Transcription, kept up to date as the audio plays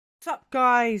What's up,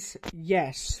 guys?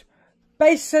 Yes,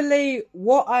 basically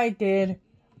what I did,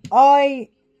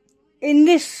 in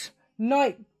this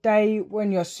day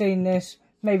when you're seeing this,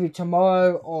 maybe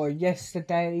tomorrow or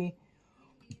yesterday,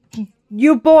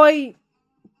 your boy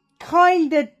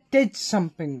kinda did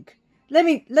something. Let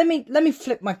me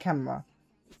flip my camera.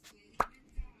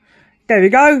 There we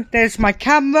go, there's my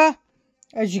camera.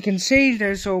 As you can see,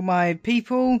 there's all my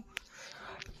people.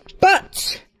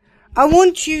 But I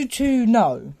want you to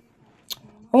know,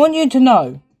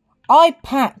 I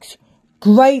packed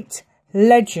great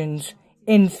legends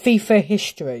in FIFA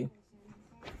history.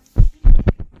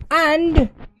 And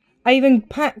I even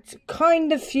packed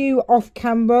kind of few off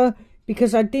camera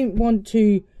because I didn't want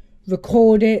to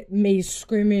record me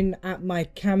screaming at my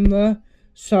camera.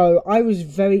 So I was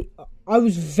very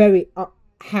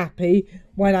happy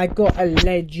when I got a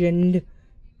legend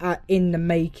in the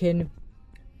making.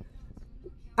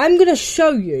 I'm gonna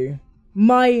show you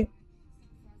my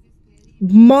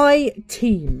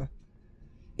team.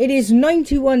 It is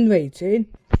 91 rated.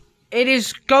 It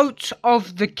is GOAT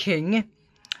of the King.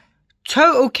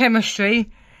 Total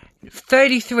chemistry,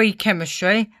 33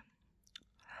 chemistry.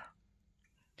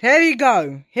 There you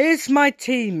go. Here's my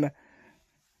team.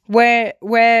 Where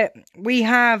we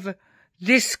have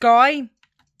this guy.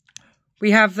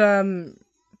 We have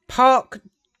Park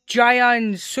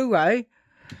Jae-in-seo.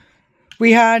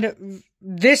 We had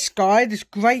this guy, this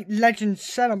great legend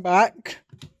centre back.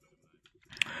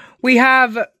 We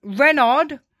have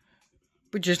Renard,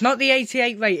 which is not the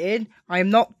 88 rated. I am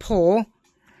not poor.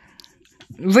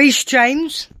 Reece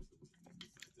James.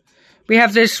 We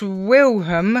have this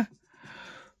Wilhelmsen.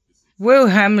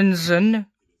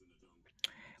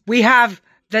 We have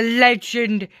the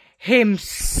legend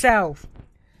himself.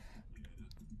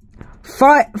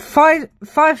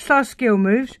 Five-star skill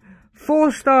moves.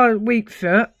 4-star weak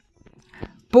foot,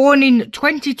 born in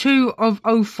 22 of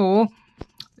 04,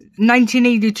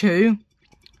 1982,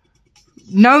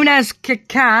 known as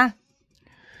Kaká,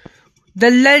 the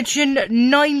legend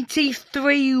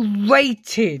 93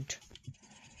 rated.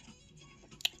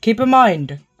 Keep in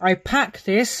mind, I pack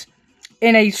this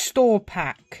in a store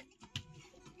pack.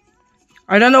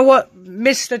 I don't know what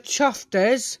Mr.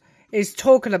 Chufters is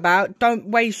talking about. Don't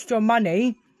waste your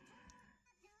money.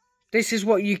 This is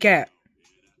what you get.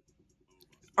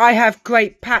 I have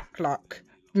great pack luck,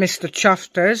 Mr.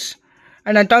 Chufters.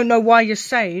 And I don't know why you're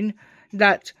saying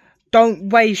that don't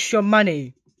waste your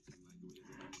money.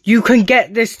 You can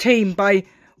get this team by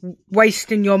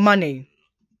wasting your money.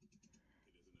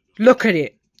 Look at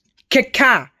it.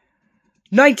 Kaká.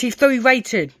 93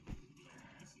 rated.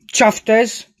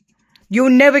 Chufters. You'll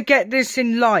never get this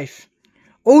in life.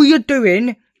 All you're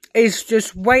doing is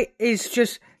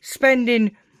just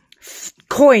spending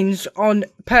coins on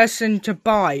person to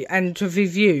buy and to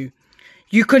review.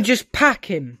 You can just pack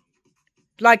him.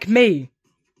 Like me.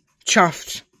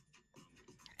 Chuffed.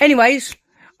 Anyways,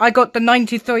 I got the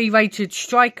 93 rated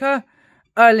striker,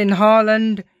 Erling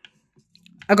Haaland.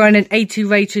 I got an 80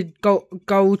 rated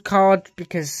gold card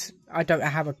because I don't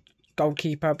have a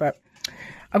goalkeeper, but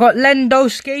I got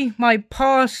Lewandowski, my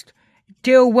past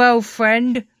deal well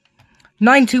friend.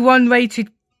 91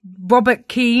 rated Robert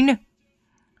Keane.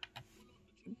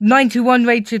 91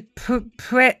 rated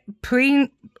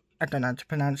Preen. I don't know how to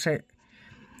pronounce it.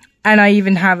 And I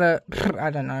even have a,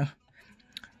 I don't know.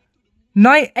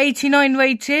 89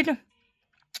 rated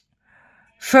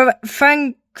for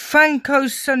Franco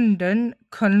Sunden.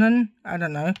 I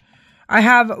don't know. I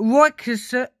have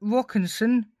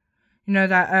Rockinson. You know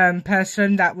that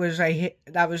person that was a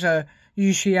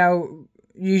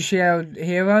UCL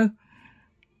hero.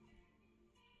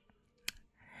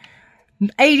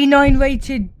 89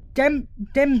 rated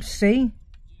Dempsey.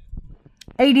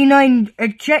 89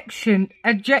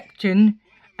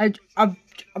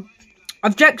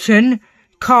 objection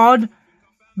card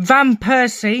Van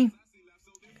Persie.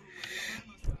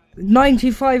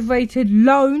 95 rated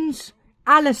loans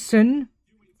Allison.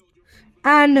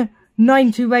 And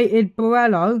 90 rated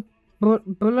Borello.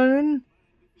 Berlin.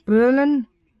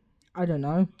 I don't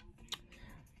know.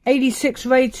 86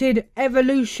 rated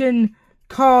evolution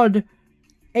card.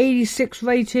 86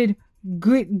 rated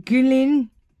Guilin.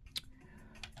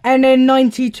 And then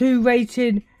 92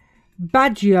 rated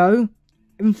Baggio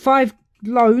and 5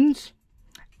 loans.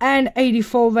 And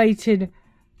 84 rated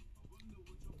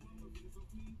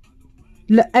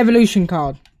evolution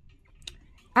card.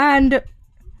 And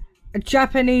a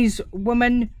Japanese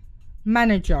woman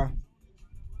manager.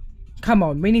 Come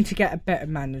on, we need to get a better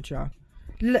manager.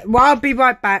 Well, I'll be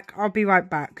right back.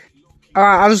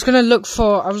 Alright, I was gonna look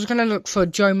for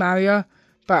Joe Mario,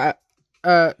 but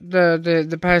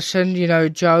the person, you know,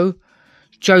 Joe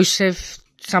Joseph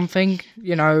something,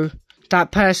 you know,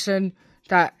 that person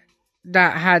that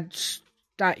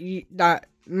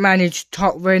managed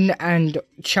Tottenham and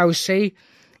Chelsea,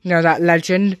 you know, that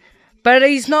legend. But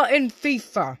he's not in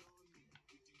FIFA.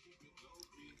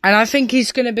 And I think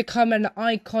he's going to become an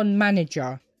icon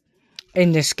manager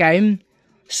in this game.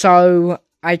 So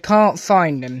I can't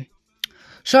find him.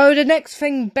 So the next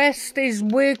thing best is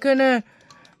we're going to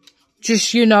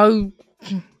just, you know,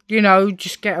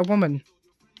 just get a woman.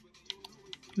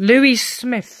 Louis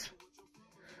Smith.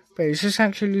 Wait, is this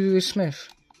actually Louis Smith?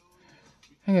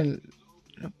 Hang on.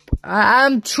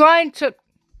 I'm trying to...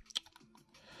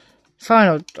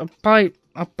 Fine, I'll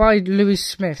buy Louis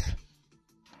Smith.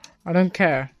 I don't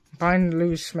care. I'm buying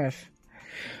Louis Smith.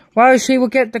 Well, she will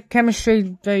get the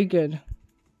chemistry very good.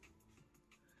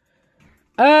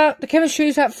 The chemistry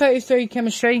is at 33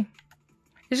 chemistry.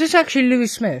 Is this actually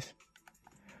Louis Smith?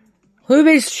 Who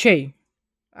is she?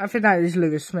 I think that is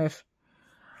Louis Smith.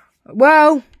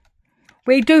 Well,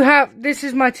 we do have... This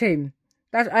is my team.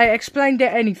 I explained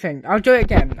it anything. I'll do it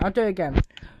again.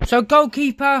 So,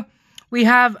 goalkeeper. We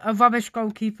have a rubbish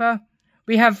goalkeeper.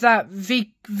 We have that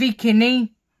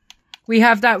Vikini. We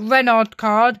have that Renard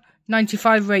card.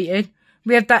 95 rated.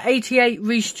 We have that 88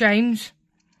 Reece James.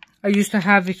 I used to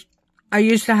have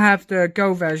the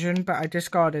girl version, but I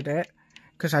discarded it.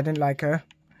 Because I didn't like her.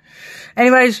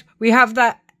 Anyways, we have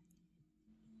that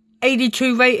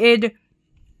 82 rated...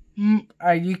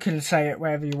 you can say it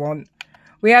wherever you want.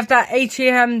 We have that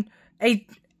 89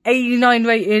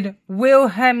 rated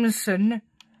Wilhelmsen.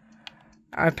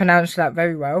 I pronounced that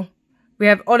very well. We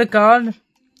have Odegaard,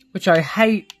 which I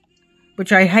hate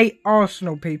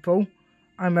Arsenal people.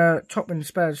 I'm a Tottenham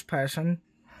Spurs person.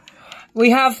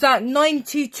 We have that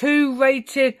 92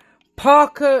 rated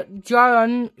Parker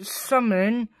John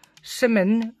Simon.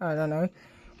 I don't know.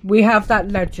 We have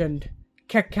that legend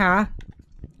Kaká.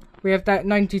 We have that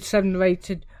 97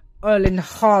 rated Erling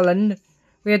Haaland.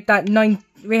 We have that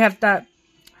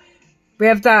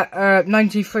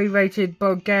 93 rated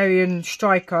Bulgarian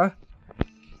striker.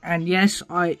 And yes,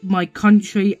 my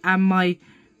country and my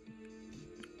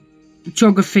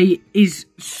geography is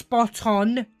spot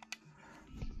on.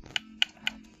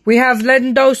 We have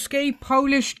Lewandowski,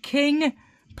 Polish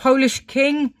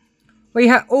king.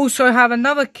 We also have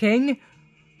another king,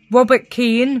 Robert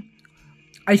Keane.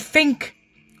 I think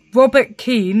Robert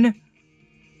Keane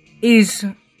is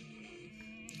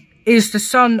the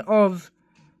son of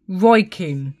Roy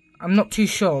Keane. I'm not too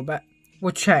sure, but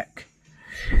we'll check.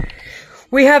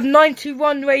 We have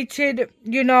 91 rated,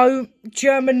 you know,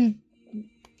 German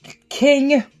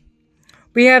king.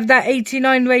 We have that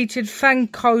 89 rated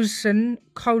Fankhausen.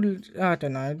 I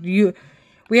don't know.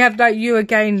 We have that You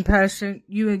Again person.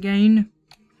 You Again.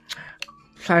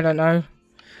 I don't know.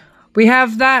 We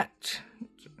have that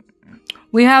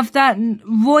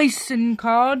Royson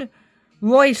card.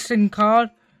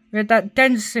 We have that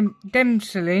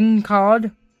Dempsey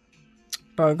card.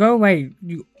 Bro, go away.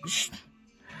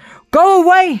 Go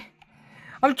away!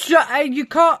 You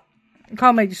can't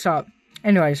make this up.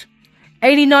 Anyways.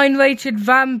 89 rated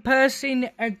Van Persie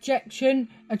ejection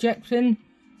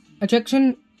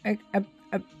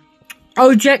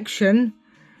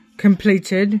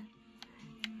completed.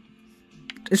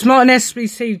 It's not an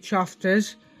SBC,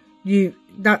 chufters.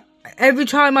 Every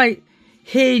time I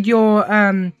hear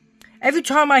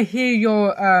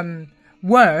your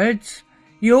words,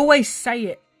 you always say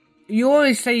it. You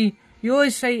always say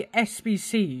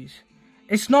SBCs.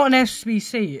 It's not an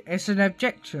SBC, it's an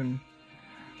objection.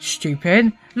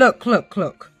 Stupid. Look.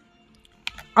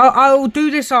 I'll do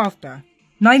this after.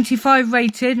 95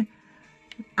 rated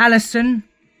Alisson,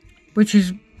 which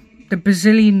is the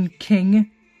Brazilian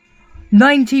king.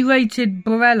 90 rated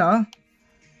Barella.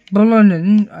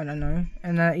 Bolonen, I don't know.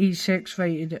 And an E6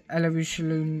 rated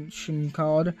Evolution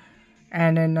card.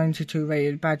 And then 92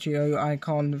 rated Baggio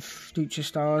icon of Future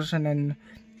Stars. And then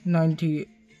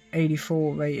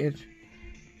 84 rated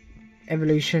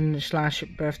Evolution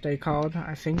 / birthday card,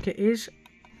 I think it is.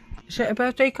 Is it a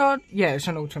birthday card? Yeah, it's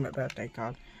an ultimate birthday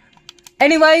card.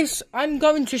 Anyways, I'm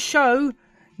going to show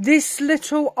this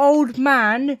little old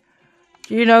man,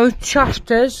 you know,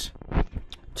 chufters,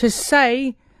 to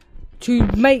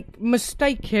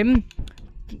mistake him.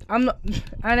 And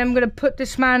I'm going to put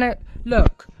this man at,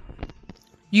 look,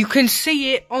 you can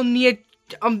see it on the,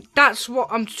 that's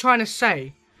what I'm trying to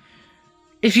say.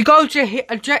 If you go to hit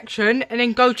ejection and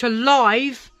then go to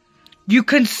live, you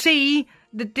can see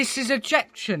that this is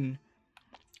ejection.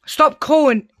 Stop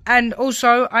calling. And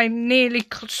also, I'm nearly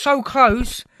so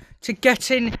close to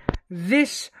getting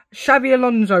this Xabi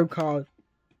Alonso card.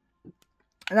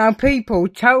 Now, people,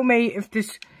 tell me if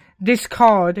this this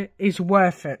card is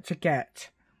worth it to get.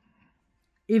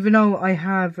 Even though I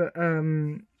have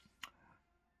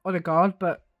Odegaard,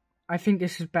 but I think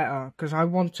this is better because I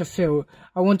want to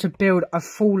build a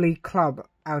fully club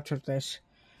out of this.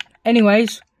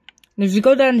 Anyways, if you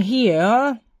go down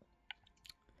here,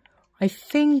 I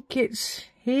think it's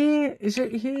here. Is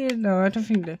it here? No, I don't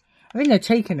think that. I think they're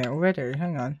taking it already.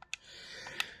 Hang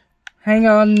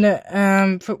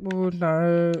on. Football,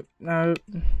 no.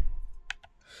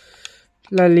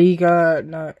 La Liga,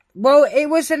 no. Well, it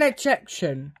was an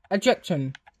ejection.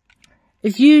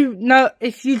 If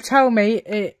you tell me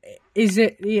is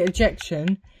it the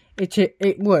ejection,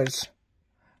 it was.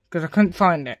 Because I couldn't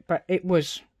find it, but it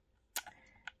was.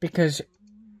 Because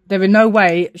there was no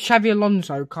way Xabi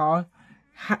Alonso card,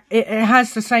 it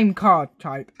has the same card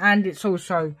type, and it's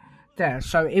also there,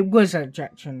 so it was an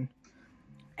ejection.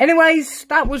 Anyways,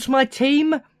 that was my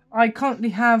team. I currently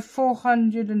have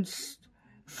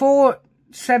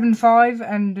 475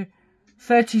 and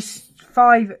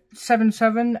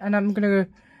 3577, and I'm gonna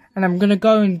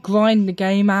go and grind the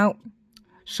game out.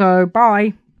 So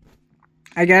bye,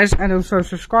 I guess, and also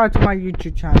subscribe to my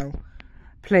YouTube channel,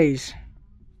 please.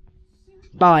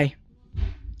 Bye.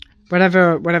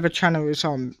 Whatever channel it's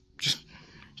on, just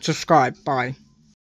subscribe. Bye.